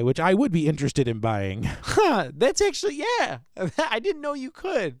 Yeah, which I would be interested in buying. Huh, that's actually, yeah. I didn't know you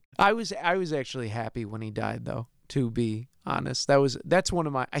could. I was actually happy when he died, though, to be honest. That's one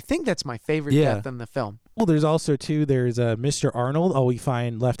of I think that's my favorite death in the film. Well, there's also, too, there's Mr. Arnold. All we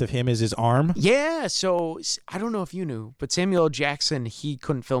find left of him is his arm. Yeah, so I don't know if you knew, but Samuel L. Jackson, he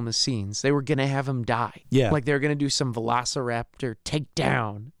couldn't film his scenes. They were going to have him die. Yeah. Like they were going to do some Velociraptor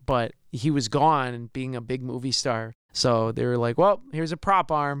takedown, but he was gone being a big movie star. So they were like, well, here's a prop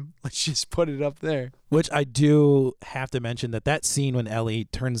arm. Let's just put it up there. Which I do have to mention that scene when Ellie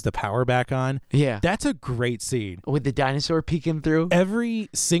turns the power back on. Yeah. That's a great scene. With the dinosaur peeking through. Every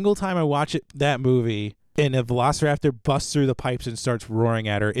single time I watch that movie and a Velociraptor busts through the pipes and starts roaring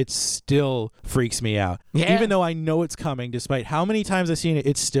at her, it still freaks me out. Yeah. Even though I know it's coming, despite how many times I've seen it,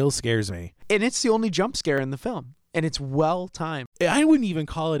 it still scares me. And it's the only jump scare in the film. And it's well timed. I wouldn't even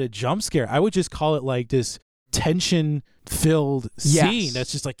call it a jump scare. I would just call it like this tension-filled scene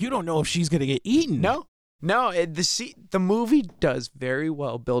that's just like, you don't know if she's going to get eaten. No, the movie does very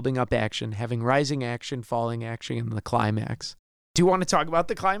well building up action, having rising action, falling action, and the climax. Do you want to talk about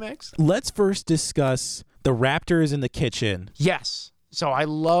the climax? Let's first discuss the raptors in the kitchen. Yes. So I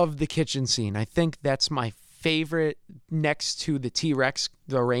love the kitchen scene. I think that's my favorite next to the T-Rex,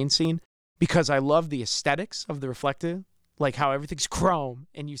 the rain scene, because I love the aesthetics of the reflective. Like how everything's chrome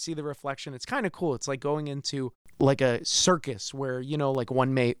and you see the reflection. It's kind of cool. It's like going into like a circus where, like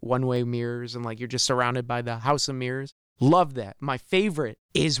one-way mirrors and like you're just surrounded by the house of mirrors. Love that. My favorite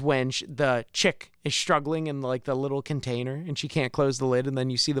is when the chick is struggling in like the little container and she can't close the lid and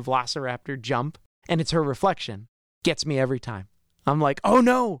then you see the Velociraptor jump and it's her reflection. Gets me every time. I'm like, oh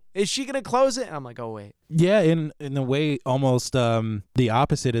no, is she going to close it? And I'm like, oh wait. Yeah, in a way, almost the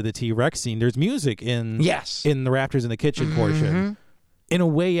opposite of the T-Rex scene. There's music in the Raptors in the Kitchen portion. In a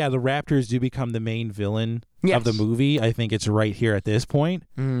way, yeah, the Raptors do become the main villain of the movie. I think it's right here at this point.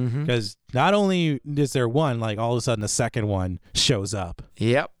 Because not only is there one, like all of a sudden the second one shows up.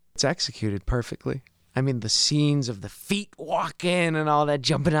 Yep. It's executed perfectly. I mean, the scenes of the feet walking and all that,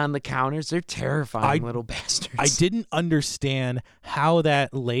 jumping on the counters, they're terrifying little bastards. I didn't understand how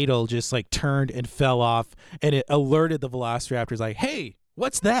that ladle just like turned and fell off and it alerted the Velociraptors like, hey,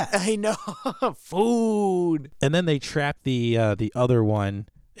 what's that? I know. Food. And then they trapped the other one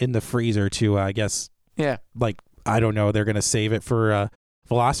in the freezer to, I guess, like, I don't know, they're going to save it for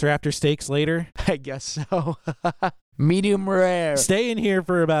Velociraptor steaks later. I guess so. Medium rare. Stay in here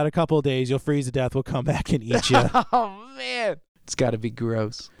for about a couple of days. You'll freeze to death. We'll come back and eat you. Oh, man. It's got to be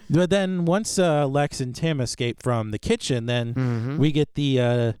gross. But then once Lex and Tim escape from the kitchen, then we get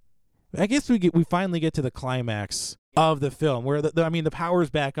the, I guess we finally get to the climax of the film where, the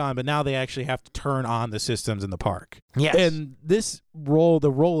power's back on, but now they actually have to turn on the systems in the park. Yes. And the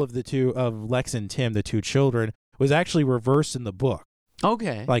role of of Lex and Tim, the two children, was actually reversed in the book.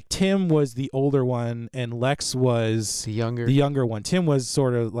 Okay. Like Tim was the older one and Lex was the younger one. Tim was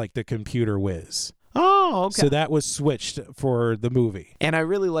sort of like the computer whiz. Oh, okay. So that was switched for the movie. And I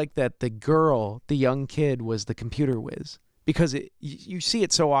really like that the young kid was the computer whiz because you see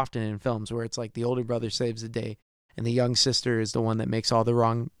it so often in films where it's like the older brother saves the day and the young sister is the one that makes all the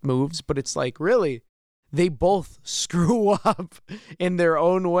wrong moves. But it's like, really, they both screw up in their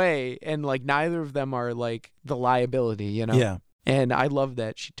own way. And like neither of them are like the liability, Yeah. And I love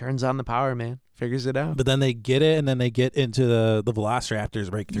that. She turns on the power, man. Figures it out. But then they get it, and then they get into the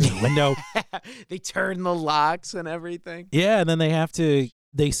Velociraptors break through the window. They turn the locks and everything. Yeah, and then they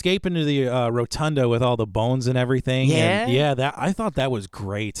escape into the rotunda with all the bones and everything. Yeah? And I thought that was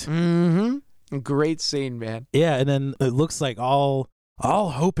great. Great scene, man. Yeah, and then it looks like all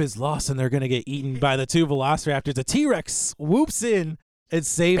hope is lost, and they're going to get eaten by the two Velociraptors. The T-Rex whoops in. It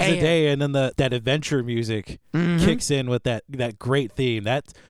saves the day, and then that adventure music kicks in with that great theme.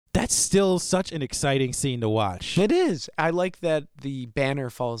 That's still such an exciting scene to watch. It is. I like that the banner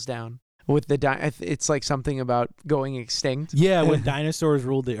falls down with it's like something about going extinct. Yeah, when dinosaurs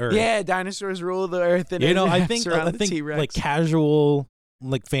ruled the earth. Yeah, dinosaurs ruled the earth, and I think T-Rex. Like casual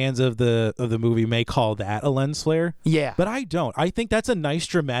fans of the movie may call that a lens flare. Yeah, but I don't. I think that's a nice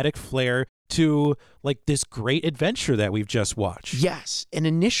dramatic flair to like this great adventure that we've just watched. Yes. And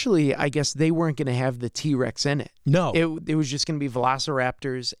initially, I guess they weren't going to have the T-Rex in it. No. It was just going to be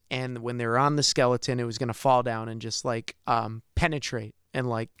Velociraptors. And when they were on the skeleton, it was going to fall down and just like penetrate. And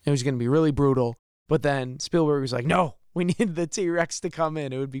like, it was going to be really brutal. But then Spielberg was like, no, We need the T-Rex to come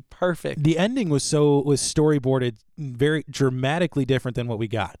in. It would be perfect. The ending was storyboarded very dramatically different than what we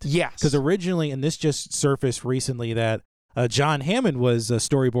got. Yes. Because originally, and this just surfaced recently, that John Hammond was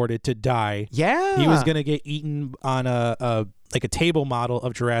storyboarded to die. Yeah. He was going to get eaten on a table model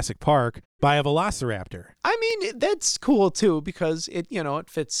of Jurassic Park by a velociraptor. I mean, that's cool too because it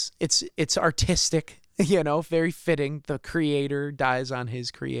fits. It's artistic. Very fitting. The creator dies on his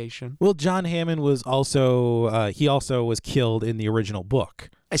creation. Well, John Hammond was also was killed in the original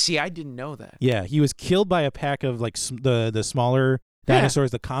book. I see. I didn't know that. Yeah, he was killed by a pack of like the smaller dinosaurs,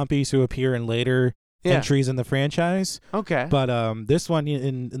 the compies, who appear in later entries in the franchise. Okay. But this one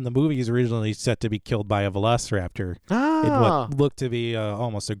in the movie is originally set to be killed by a velociraptor in what looked to be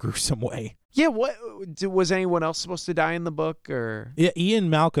almost a gruesome way. Yeah, what was anyone else supposed to die in the book, or? Yeah, Ian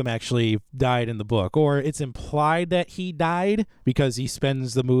Malcolm actually died in the book, or it's implied that he died because he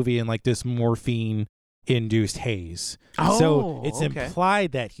spends the movie in like this morphine-induced haze. Oh, so it's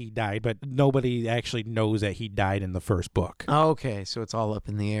implied that he died, but nobody actually knows that he died in the first book. Okay, so it's all up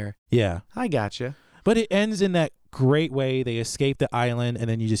in the air. Yeah, I gotcha. But it ends in that great way. They escape the island, and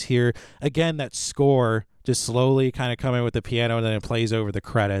then you just hear again that score just slowly kind of coming with the piano, and then it plays over the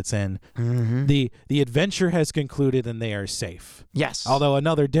credits, and the adventure has concluded and they are safe. Yes. Although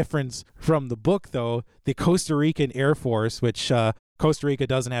another difference from the book, though, the Costa Rican Air Force, which Costa Rica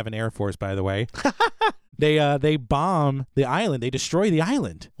doesn't have an Air Force, by the way, they bomb the island. They destroy the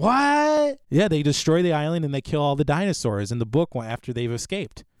island. What? Yeah, they destroy the island and they kill all the dinosaurs in the book after they've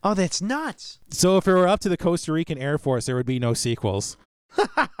escaped. Oh, that's nuts. So if it were up to the Costa Rican Air Force, there would be no sequels.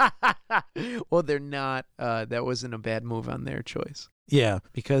 Well, they're not. That wasn't a bad move on their choice. Yeah.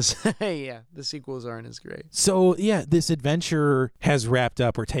 Because, the sequels aren't as great. So, yeah, this adventure has wrapped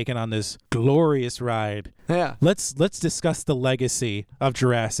up. We're taking on this glorious ride. Yeah. Let's discuss the legacy of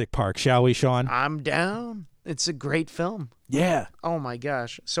Jurassic Park, shall we, Sean? I'm down. It's a great film. Yeah. Oh, my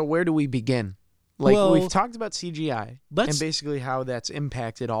gosh. So where do we begin? We've talked about CGI and basically how that's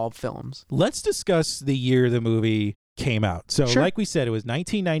impacted all films. Let's discuss the year the movie came out. So, like we said, it was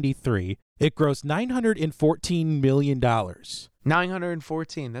 1993. It grossed $914 million.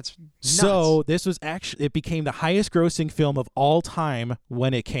 914. That's nuts. So this was it became the highest grossing film of all time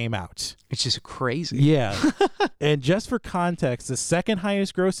when it came out. It's just crazy. Yeah. And just for context, the second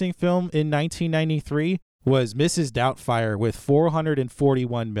highest grossing film in 1993 was Mrs. Doubtfire with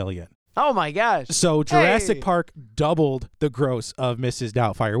 $441 million. Oh my gosh. So Jurassic Park doubled the gross of Mrs.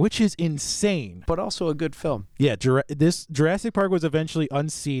 Doubtfire, which is insane. But also a good film. Yeah, this Jurassic Park was eventually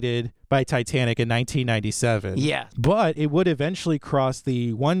unseated by Titanic in 1997. Yeah. But it would eventually cross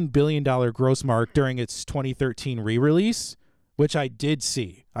the $1 billion gross mark during its 2013 re-release, which I did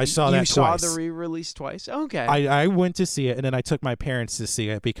see. I saw that twice. You saw the re-release twice? Okay. I went to see it, and then I took my parents to see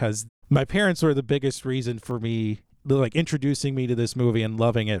it because my parents were the biggest reason for me introducing me to this movie and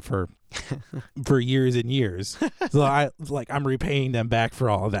loving it for years and years. So I'm repaying them back for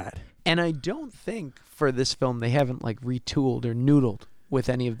all of that. And I don't think for this film they haven't retooled or noodled with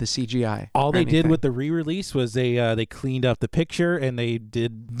any of the CGI. All they did with the re-release was they cleaned up the picture, and they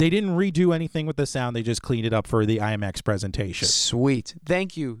didn't redo anything with the sound. They just cleaned it up for the IMAX presentation. Sweet.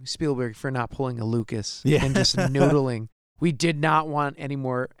 Thank you, Spielberg, for not pulling a Lucas and just noodling. We did not want any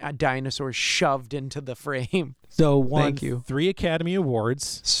more dinosaurs shoved into the frame. So won 3 Academy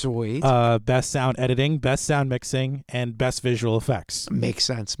Awards. Sweet. Best sound editing, best sound mixing, and best visual effects. Makes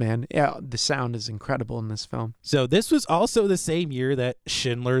sense, man. Yeah, the sound is incredible in this film. So this was also the same year that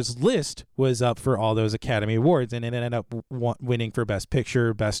Schindler's List was up for all those Academy Awards, and it ended up winning for Best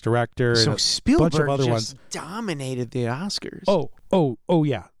Picture, Best Director, so and Spielberg bunch of other just ones. Dominated the Oscars. Oh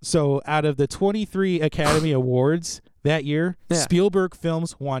yeah. So out of the 23 Academy Awards that year, Spielberg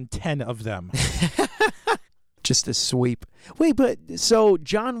films won 10 of them. Just a sweep. Wait, but so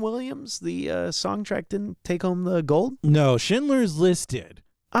John Williams, the soundtrack, didn't take home the gold? No, Schindler's List did.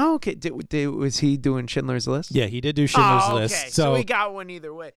 Oh, okay. Was he doing Schindler's List? Yeah, he did do Schindler's List. Okay, so we got one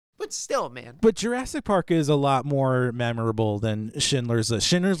either way. But still, man. But Jurassic Park is a lot more memorable than Schindler's List.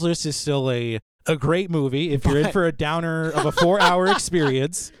 Schindler's List is still a great movie if you're in for a downer of a 4-hour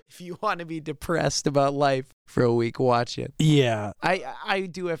experience. If you want to be depressed about life for a week, watch it. Yeah. I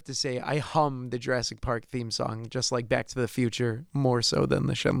do have to say, I hum the Jurassic Park theme song just like Back to the Future, more so than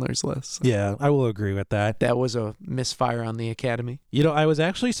the Schindler's List. Yeah, I will agree with that. That was a misfire on the Academy. I was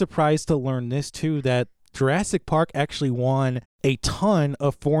actually surprised to learn this too, that Jurassic Park actually won a ton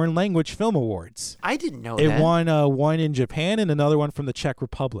of foreign language film awards. I didn't know It that. won one in Japan and another one from the Czech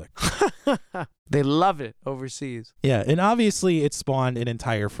Republic. They love it overseas. Yeah, and obviously it spawned an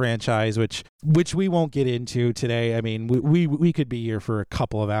entire franchise, which we won't get into today. I mean, we could be here for a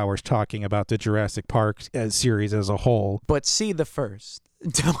couple of hours talking about the Jurassic Park series as a whole. But see the first.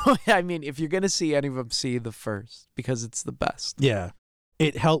 I mean, if you're going to see any of them, see the first because it's the best. Yeah.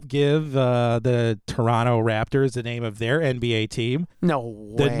 It helped give the Toronto Raptors the name of their NBA team. No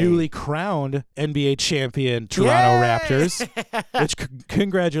way. The newly crowned NBA champion Toronto Raptors, which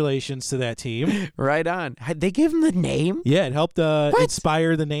congratulations to that team. Right on. They gave him the name? Yeah, it helped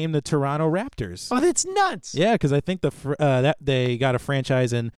inspire the name the Toronto Raptors. Oh, that's nuts. Yeah, because I think that they got a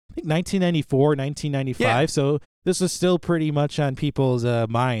franchise in 1994, 1995, Yeah. so this was still pretty much on people's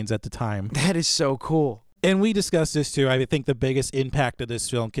minds at the time. That is so cool. And we discussed this too. I think the biggest impact of this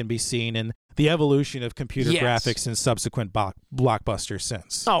film can be seen in the evolution of computer graphics and subsequent blockbusters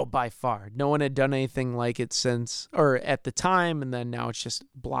since. Oh, by far. No one had done anything like it since, or at the time, and then now it's just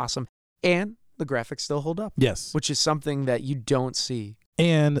blossomed. And the graphics still hold up. Yes. Which is something that you don't see.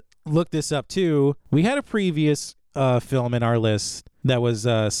 And look this up too. We had a previous film in our list that was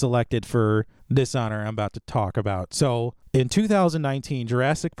selected for this honor I'm about to talk about. So in 2019,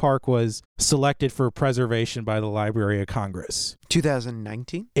 Jurassic Park was selected for preservation by the Library of Congress.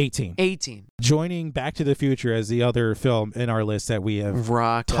 2019? 18. Joining Back to the Future as the other film in our list that we have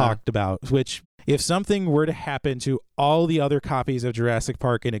talked about, which if something were to happen to all the other copies of Jurassic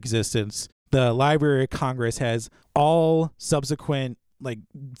Park in existence, the Library of Congress has all subsequent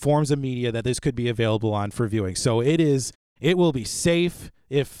forms of media that this could be available on for viewing. So it will be safe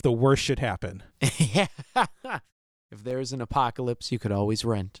if the worst should happen. Yeah. If there's an apocalypse, you could always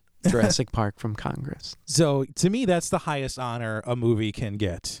rent Jurassic Park from Congress. So to me, that's the highest honor a movie can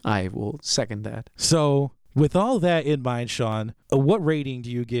get. I will second that. So with all that in mind, Sean, what rating do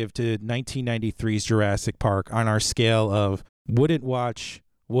you give to 1993's Jurassic Park on our scale of wouldn't watch,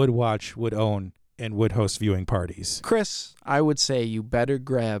 would own, and would host viewing parties? Chris, I would say you better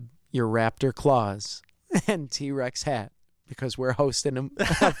grab your raptor claws and T-Rex hat because we're hosting a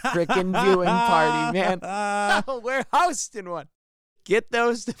freaking viewing party, man. We're hosting one. Get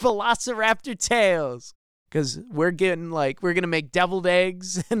those Velociraptor tails because we're going to make deviled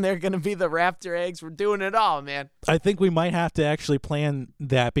eggs and they're going to be the raptor eggs. We're doing it all, man. I think we might have to actually plan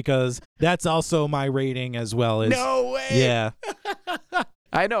that because that's also my rating as well. No way. Yeah.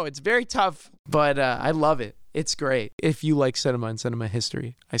 I know, it's very tough, but I love it. It's great. If you like cinema and cinema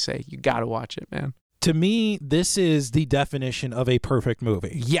history, I say you got to watch it, man. To me, this is the definition of a perfect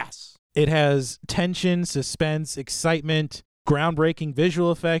movie. Yes. It has tension, suspense, excitement, groundbreaking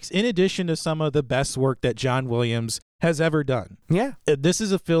visual effects, in addition to some of the best work that John Williams has ever done. Yeah. This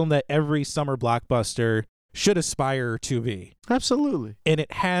is a film that every summer blockbuster should aspire to be. Absolutely. And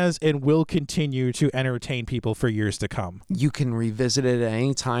it has and will continue to entertain people for years to come. You can revisit it at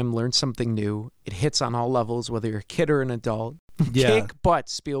any time, learn something new. It hits on all levels, whether you're a kid or an adult. Yeah. Kick butt,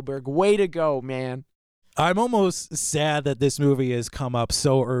 Spielberg. Way to go, man. I'm almost sad that this movie has come up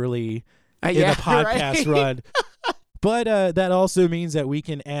so early in Yeah, the podcast right? run. But that also means that we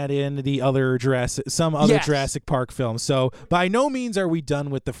can add in the other some other Yes. Jurassic Park films. So by no means are we done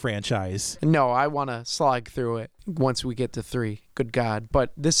with the franchise. No, I want to slog through it once we get to 3. Good God.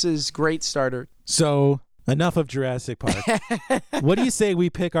 But this is great starter. So enough of Jurassic Park. What do you say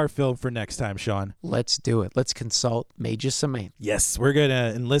we pick our film for next time, Sean? Let's do it. Let's consult Major Samantha. Yes, we're going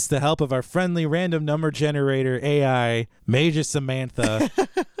to enlist the help of our friendly random number generator AI, Major Samantha.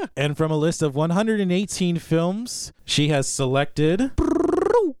 And from a list of 118 films, she has selected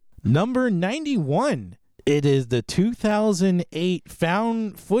number 91. It is the 2008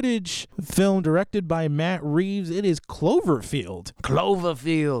 found footage film directed by Matt Reeves. It is Cloverfield.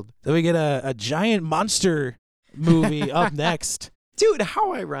 Cloverfield. So we get a giant monster movie up next. Dude,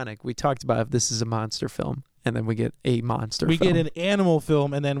 how ironic. We talked about if this is a monster film, and then we get a monster We film. get an animal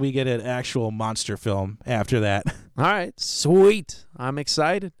film, and then we get an actual monster film after that. All right. Sweet. I'm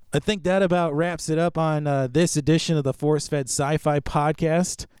excited. I think that about wraps it up on this edition of the Force-Fed Sci-Fi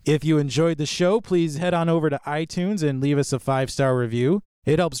Podcast. If you enjoyed the show, please head on over to iTunes and leave us a 5-star review.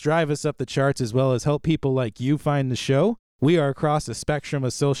 It helps drive us up the charts as well as help people like you find the show. We are across the spectrum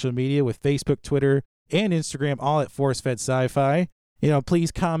of social media with Facebook, Twitter, and Instagram, all at Force-Fed Sci-Fi.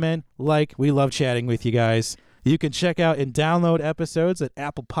 Please comment, like. We love chatting with you guys. You can check out and download episodes at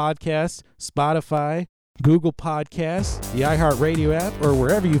Apple Podcasts, Spotify, Google Podcasts, the iHeartRadio app, or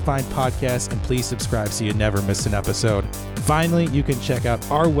wherever you find podcasts, and please subscribe so you never miss an episode. Finally, you can check out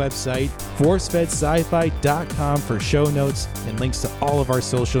our website, forcefedsci-fi.com, for show notes and links to all of our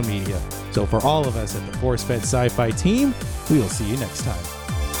social media. So for all of us at the ForceFed Sci-Fi team, we will see you next time.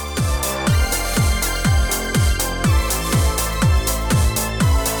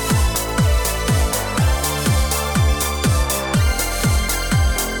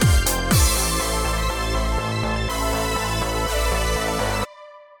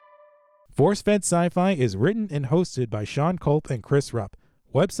 ForceFed Sci-Fi is written and hosted by Sean Culp and Chris Rupp.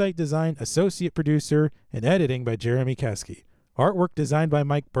 Website design, associate producer, and editing by Jeremy Keski. Artwork designed by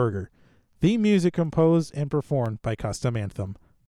Mike Berger. Theme music composed and performed by Custom Anthem.